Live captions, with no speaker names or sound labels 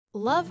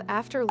Love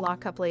After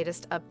Lockup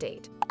latest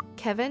update.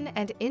 Kevin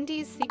and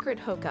Indy's secret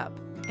hookup.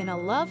 In a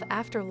Love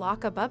After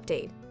Lockup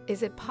update,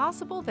 is it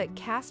possible that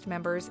cast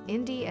members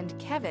Indy and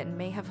Kevin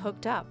may have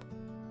hooked up?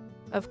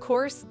 Of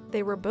course,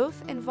 they were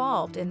both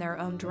involved in their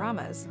own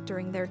dramas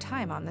during their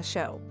time on the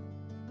show.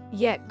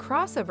 Yet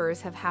crossovers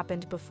have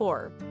happened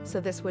before,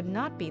 so this would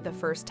not be the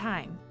first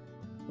time.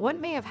 What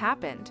may have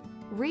happened?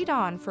 Read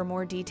on for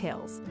more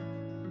details.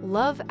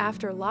 Love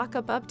After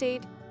Lockup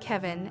update,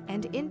 Kevin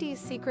and Indy's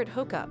secret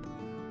hookup.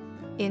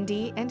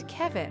 Indy and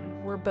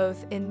Kevin were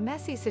both in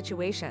messy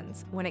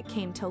situations when it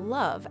came to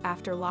love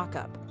after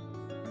lockup.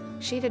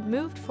 She had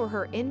moved for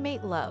her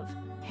inmate love,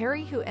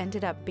 Harry, who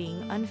ended up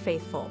being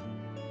unfaithful.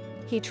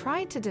 He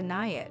tried to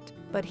deny it,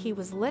 but he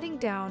was letting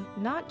down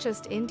not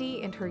just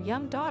Indy and her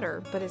young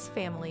daughter, but his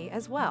family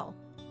as well.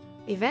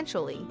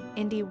 Eventually,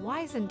 Indy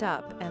wisened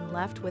up and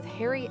left, with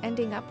Harry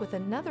ending up with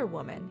another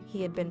woman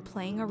he had been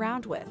playing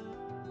around with.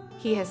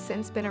 He has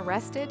since been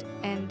arrested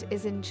and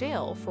is in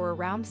jail for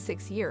around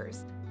 6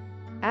 years.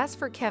 As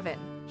for Kevin,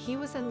 he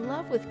was in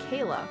love with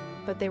Kayla,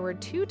 but they were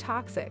too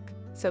toxic,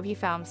 so he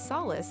found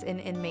solace in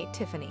inmate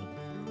Tiffany.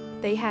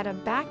 They had a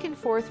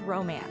back-and-forth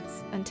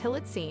romance until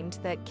it seemed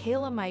that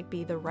Kayla might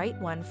be the right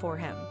one for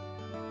him.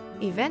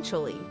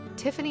 Eventually,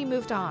 Tiffany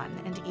moved on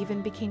and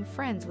even became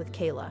friends with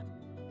Kayla.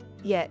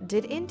 Yet,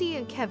 did Indy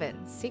and Kevin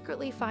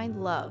secretly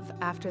find love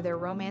after their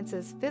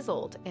romances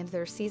fizzled and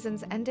their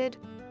seasons ended?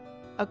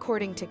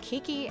 According to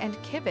Kiki and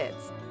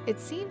Kibitz, it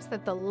seems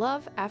that the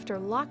Love After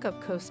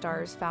Lockup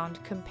co-stars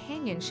found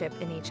companionship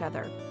in each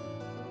other.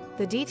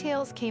 The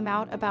details came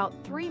out about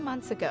 3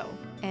 months ago,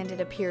 and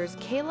it appears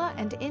Kayla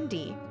and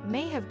Indy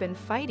may have been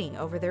fighting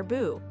over their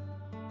boo.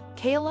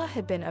 Kayla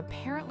had been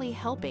apparently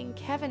helping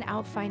Kevin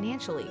out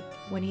financially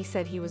when he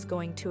said he was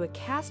going to a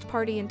cast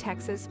party in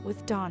Texas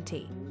with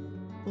Dante.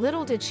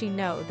 Little did she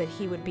know that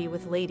he would be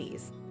with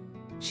ladies.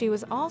 She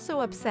was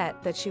also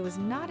upset that she was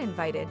not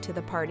invited to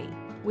the party,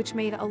 which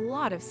made a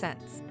lot of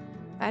sense.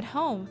 At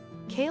home,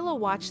 Kayla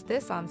watched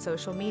this on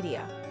social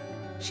media.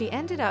 She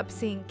ended up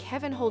seeing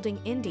Kevin holding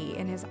Indy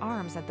in his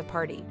arms at the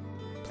party.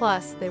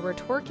 Plus, they were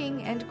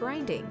twerking and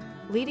grinding,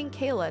 leading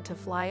Kayla to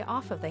fly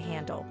off of the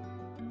handle.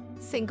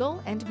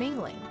 Single and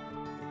mingling.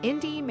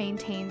 Indy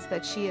maintains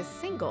that she is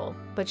single,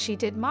 but she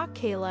did mock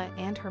Kayla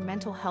and her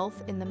mental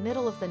health in the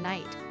middle of the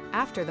night,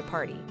 after the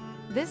party.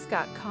 This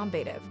got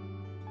combative.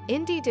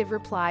 Indy did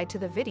reply to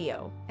the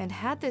video and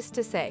had this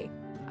to say,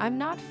 "I'm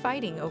not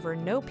fighting over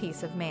no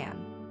piece of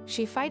man.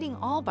 She fighting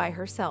all by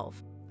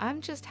herself. I'm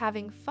just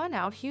having fun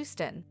out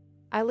Houston.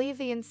 I leave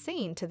the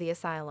insane to the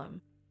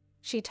asylum.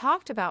 She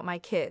talked about my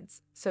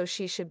kids, so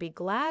she should be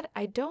glad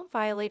I don't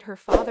violate her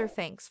father.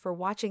 Thanks for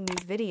watching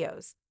these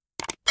videos.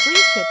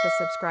 Please hit the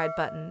subscribe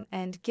button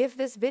and give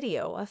this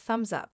video a thumbs up.